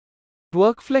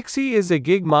Workflexi is a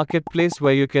gig marketplace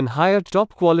where you can hire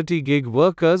top quality gig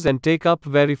workers and take up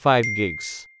verified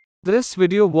gigs. This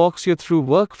video walks you through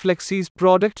Workflexi's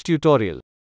product tutorial.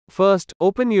 First,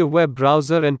 open your web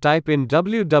browser and type in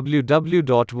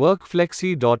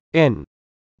www.workflexi.in.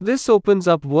 This opens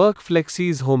up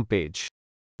Workflexi's homepage.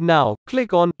 Now,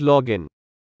 click on Login.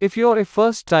 If you're a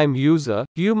first-time user,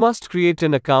 you must create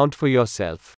an account for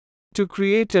yourself. To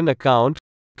create an account,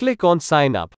 click on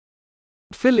Sign Up.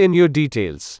 Fill in your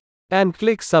details and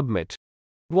click Submit.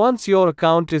 Once your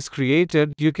account is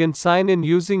created, you can sign in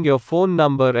using your phone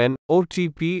number and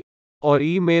OTP or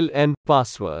email and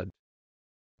password.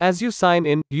 As you sign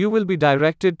in, you will be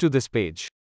directed to this page.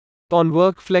 On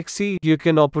Workflexi, you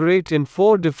can operate in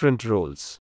 4 different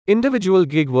roles: individual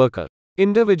gig worker,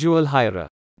 individual hirer,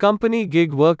 company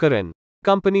gig worker, and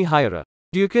company hirer.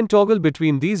 You can toggle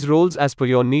between these roles as per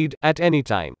your need at any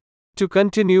time. To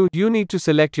continue, you need to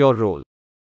select your role.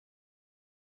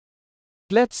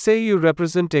 Let's say you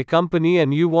represent a company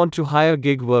and you want to hire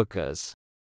gig workers.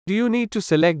 You need to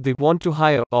select the Want to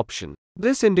Hire option.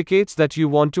 This indicates that you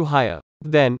want to hire.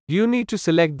 Then, you need to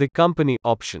select the Company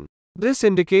option. This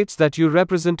indicates that you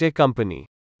represent a company.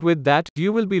 With that,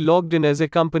 you will be logged in as a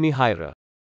company hirer.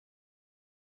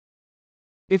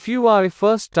 If you are a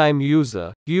first-time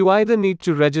user, you either need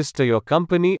to register your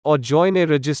company or join a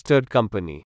registered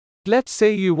company. Let's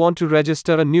say you want to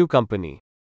register a new company.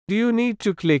 You need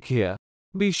to click here.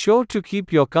 Be sure to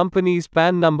keep your company's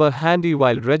PAN number handy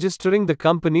while registering the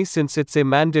company since it's a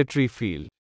mandatory field.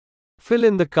 Fill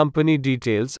in the company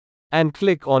details and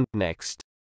click on Next.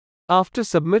 After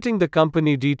submitting the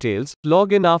company details,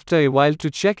 log in after a while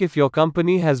to check if your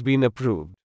company has been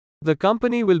approved. The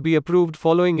company will be approved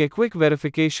following a quick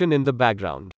verification in the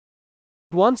background.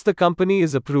 Once the company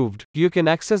is approved, you can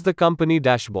access the company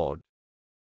dashboard.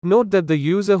 Note that the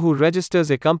user who registers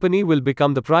a company will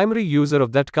become the primary user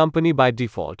of that company by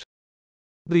default.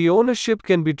 The ownership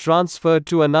can be transferred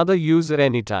to another user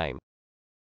anytime.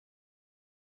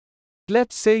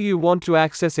 Let's say you want to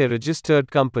access a registered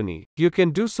company. You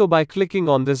can do so by clicking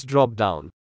on this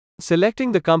drop-down,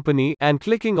 selecting the company, and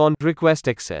clicking on Request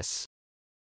Access.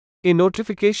 A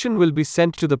notification will be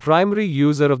sent to the primary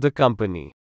user of the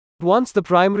company. Once the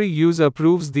primary user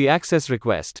approves the access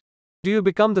request, you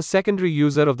become the secondary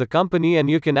user of the company and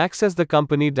you can access the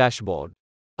company dashboard.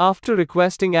 After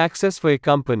requesting access for a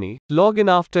company, log in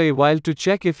after a while to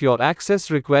check if your access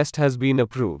request has been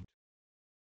approved.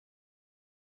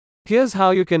 Here's how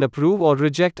you can approve or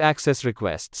reject access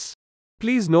requests.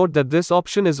 Please note that this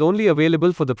option is only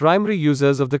available for the primary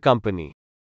users of the company.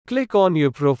 Click on your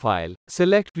profile,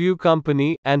 select View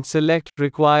Company, and select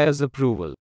Requires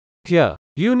Approval. Here,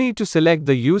 you need to select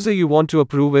the user you want to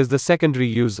approve as the secondary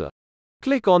user.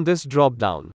 Click on this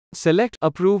drop-down, select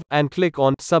Approve, and click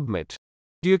on Submit.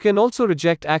 You can also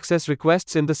reject access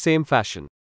requests in the same fashion.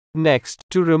 Next,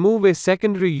 to remove a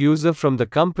secondary user from the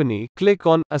company, click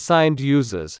on Assigned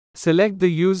Users. Select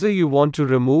the user you want to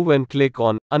remove and click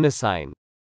on Unassign.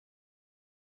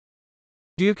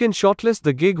 You can shortlist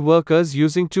the gig workers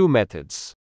using 2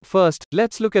 methods. First,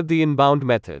 let's look at the inbound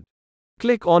method.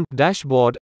 Click on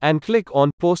Dashboard and click on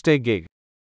Post a Gig.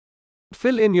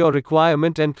 Fill in your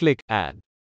requirement and click Add.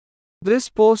 This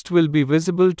post will be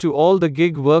visible to all the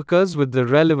gig workers with the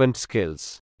relevant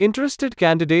skills. Interested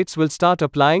candidates will start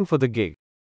applying for the gig,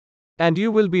 and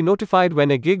you will be notified when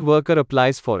a gig worker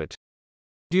applies for it.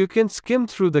 You can skim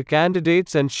through the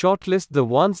candidates and shortlist the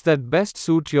ones that best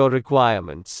suit your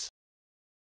requirements.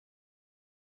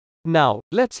 Now,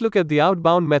 let's look at the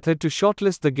outbound method to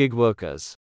shortlist the gig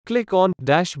workers. Click on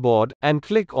Dashboard and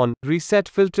click on Reset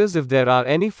Filters if there are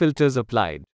any filters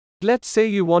applied. Let's say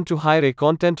you want to hire a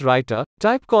content writer,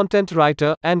 type content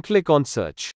writer and click on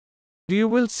Search. You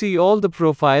will see all the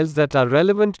profiles that are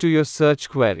relevant to your search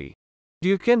query.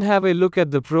 You can have a look at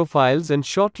the profiles and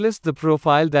shortlist the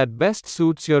profile that best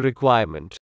suits your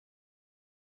requirement.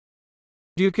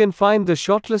 You can find the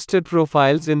shortlisted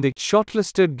profiles in the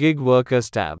Shortlisted Gig Workers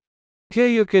tab. Here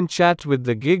you can chat with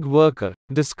the gig worker,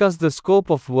 discuss the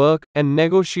scope of work, and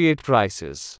negotiate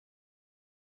prices.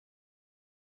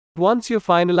 Once you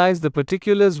finalize the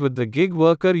particulars with the gig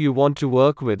worker you want to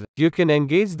work with, you can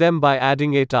engage them by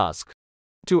adding a task.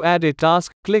 To add a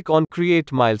task, click on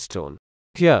Create Milestone.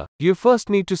 Here, you first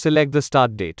need to select the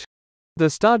start date. The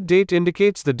start date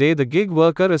indicates the day the gig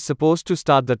worker is supposed to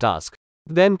start the task.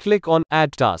 Then click on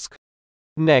Add Task.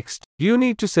 Next, you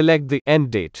need to select the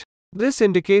end date. This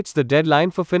indicates the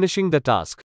deadline for finishing the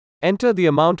task. Enter the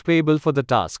amount payable for the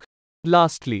task.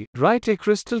 Lastly, write a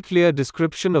crystal clear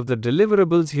description of the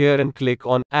deliverables here and click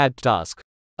on Add Task.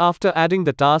 After adding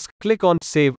the task, click on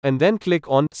Save and then click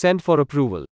on Send for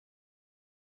approval.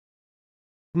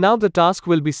 Now the task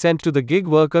will be sent to the gig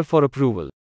worker for approval.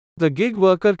 The gig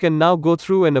worker can now go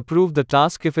through and approve the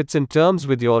task if it's in terms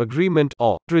with your agreement,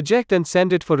 or reject and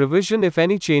send it for revision if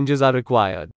any changes are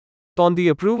required. On the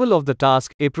approval of the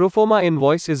task, a proforma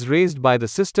invoice is raised by the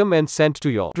system and sent to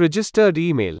your registered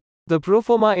email. The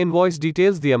proforma invoice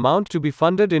details the amount to be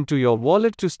funded into your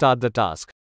wallet to start the task.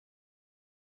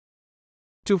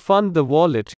 To fund the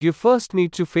wallet, you first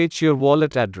need to fetch your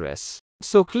wallet address.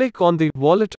 So click on the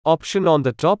Wallet option on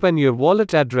the top and your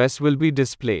wallet address will be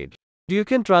displayed. You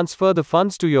can transfer the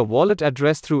funds to your wallet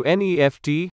address through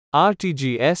NEFT,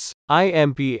 RTGS,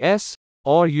 IMPS,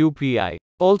 or UPI.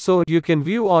 Also, you can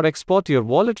view or export your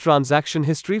wallet transaction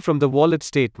history from the wallet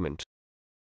statement.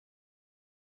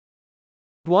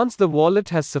 Once the wallet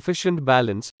has sufficient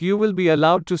balance, you will be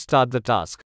allowed to start the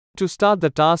task. To start the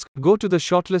task, go to the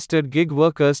Shortlisted Gig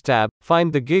Workers tab,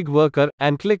 find the gig worker,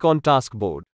 and click on Task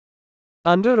Board.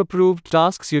 Under Approved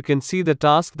Tasks, you can see the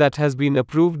task that has been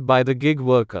approved by the gig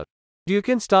worker. You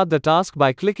can start the task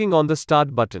by clicking on the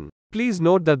Start button. Please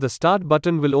note that the Start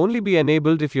button will only be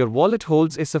enabled if your wallet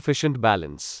holds a sufficient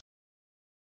balance.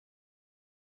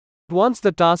 Once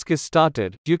the task is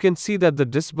started, you can see that the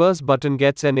Disburse button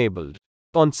gets enabled.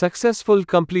 On successful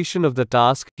completion of the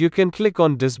task, you can click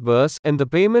on Disburse, and the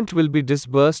payment will be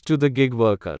disbursed to the gig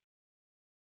worker.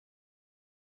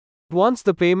 Once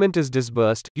the payment is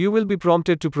disbursed, you will be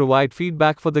prompted to provide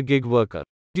feedback for the gig worker.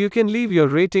 You can leave your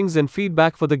ratings and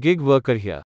feedback for the gig worker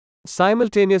here.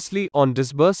 Simultaneously, on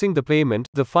disbursing the payment,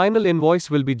 the final invoice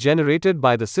will be generated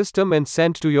by the system and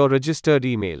sent to your registered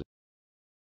email.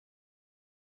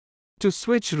 To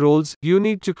switch roles, you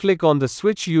need to click on the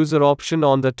Switch User option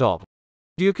on the top.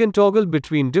 You can toggle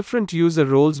between different user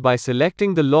roles by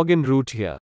selecting the login route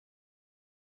here.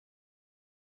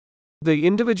 The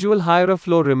individual hirer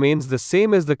flow remains the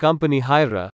same as the company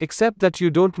hirer, except that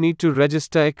you don't need to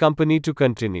register a company to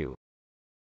continue.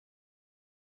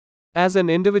 As an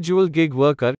individual gig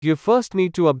worker, you first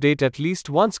need to update at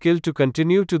least one skill to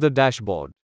continue to the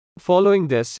dashboard. Following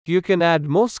this, you can add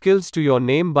more skills to your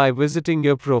name by visiting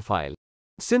your profile.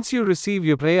 Since you receive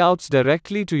your payouts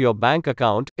directly to your bank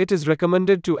account, it is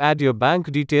recommended to add your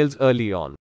bank details early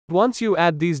on. Once you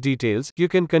add these details, you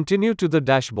can continue to the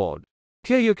dashboard.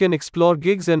 Here you can explore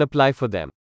gigs and apply for them.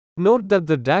 Note that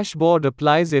the dashboard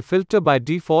applies a filter by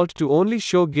default to only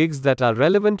show gigs that are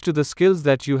relevant to the skills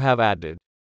that you have added.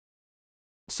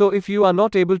 So if you are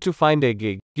not able to find a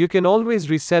gig, you can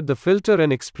always reset the filter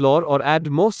and explore or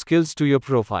add more skills to your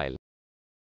profile.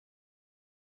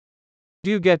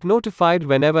 You get notified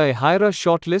whenever a hirer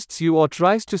shortlists you or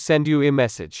tries to send you a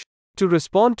message. To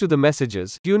respond to the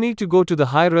messages, you need to go to the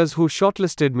Hirers Who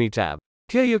Shortlisted Me tab.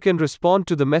 Here you can respond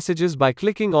to the messages by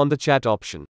clicking on the chat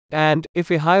option. And,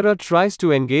 if a hirer tries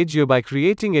to engage you by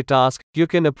creating a task, you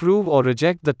can approve or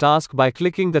reject the task by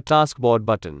clicking the Taskboard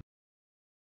button.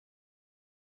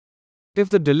 If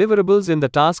the deliverables in the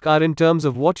task are in terms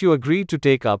of what you agreed to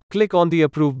take up, click on the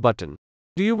Approve button.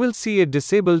 You will see a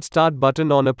disabled Start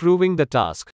button on approving the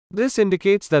task. This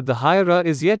indicates that the hirer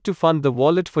is yet to fund the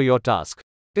wallet for your task.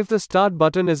 If the Start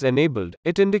button is enabled,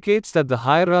 it indicates that the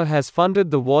hirer has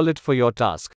funded the wallet for your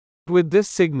task. With this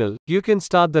signal, you can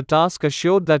start the task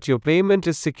assured that your payment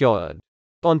is secured.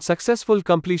 On successful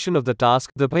completion of the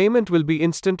task, the payment will be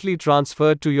instantly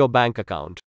transferred to your bank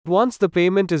account. Once the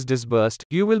payment is disbursed,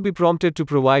 you will be prompted to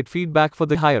provide feedback for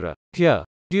the hirer. Here,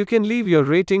 you can leave your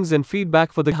ratings and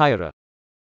feedback for the hirer.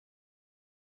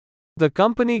 The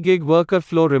company gig worker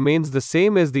flow remains the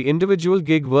same as the individual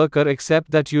gig worker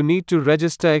except that you need to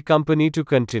register a company to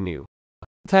continue.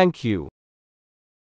 Thank you.